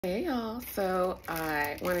Hey y'all, so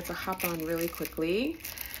I wanted to hop on really quickly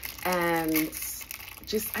and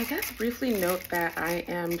just, I guess, briefly note that I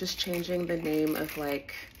am just changing the name of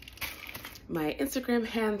like my Instagram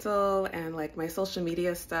handle and like my social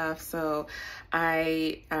media stuff. So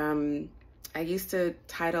I used to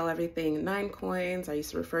title everything 9coins. I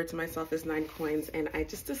used to refer to myself as 9coins, and I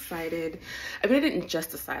just decided, I mean, I didn't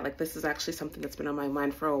just decide, like this is actually something that's been on my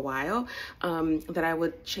mind for a while, that I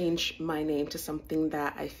would change my name to something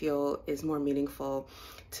that I feel is more meaningful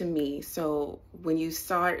to me. So when you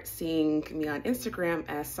start seeing me on Instagram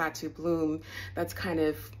as Satu Bloom, that's kind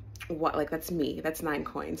of what, like, that's me, that's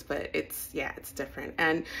 9coins, but it's different.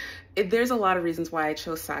 And there's a lot of reasons why I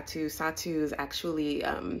chose Satu. Satu is actually,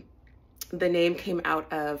 the name came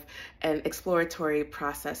out of an exploratory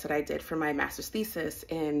process that I did for my master's thesis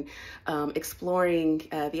in exploring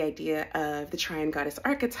the idea of the Triune Goddess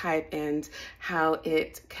archetype and how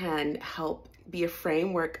it can help be a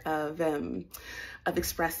framework of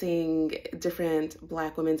expressing different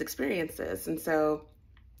Black women's experiences. And so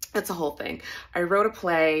that's a whole thing. I wrote a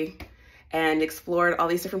play and explored all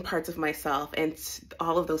these different parts of myself, and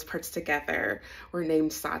all of those parts together were named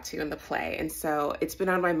Satu in the play. And so it's been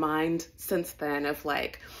on my mind since then of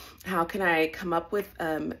like, how can I come up with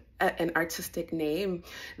an artistic name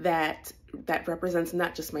that represents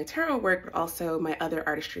not just my tarot work, but also my other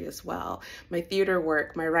artistry as well. My theater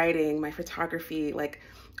work, my writing, my photography, like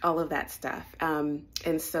all of that stuff.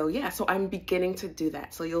 And so, yeah, so I'm beginning to do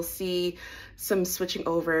that. So you'll see some switching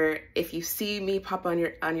over. If you see me pop on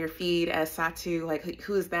your feed as Satu, like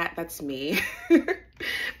who is that? That's me.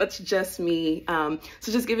 That's just me.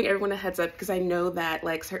 So just giving everyone a heads up, because I know that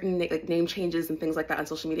like certain name changes and things like that on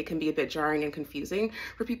social media can be a bit jarring and confusing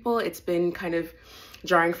for people. It's been kind of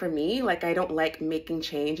jarring for me. Like, I don't like making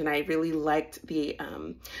change, and I really liked the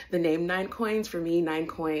name 9coins. For me,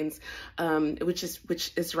 9coins, which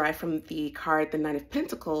is derived from the card the Nine of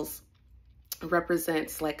Pentacles,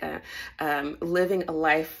 represents like a living a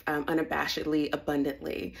life unabashedly,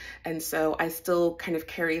 abundantly. And so I still kind of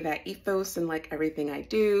carry that ethos in like everything I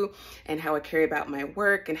do, and how I carry about my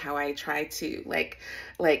work, and how I try to like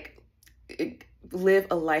live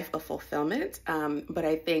a life of fulfillment. But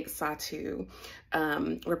I think Satu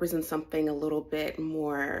represents something a little bit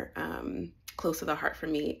more close to the heart for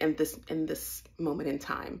me in this moment in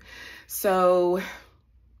time. So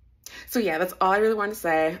yeah, that's all I really wanted to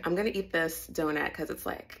say. I'm gonna eat this donut because it's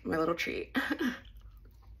like my little treat.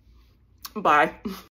 Bye.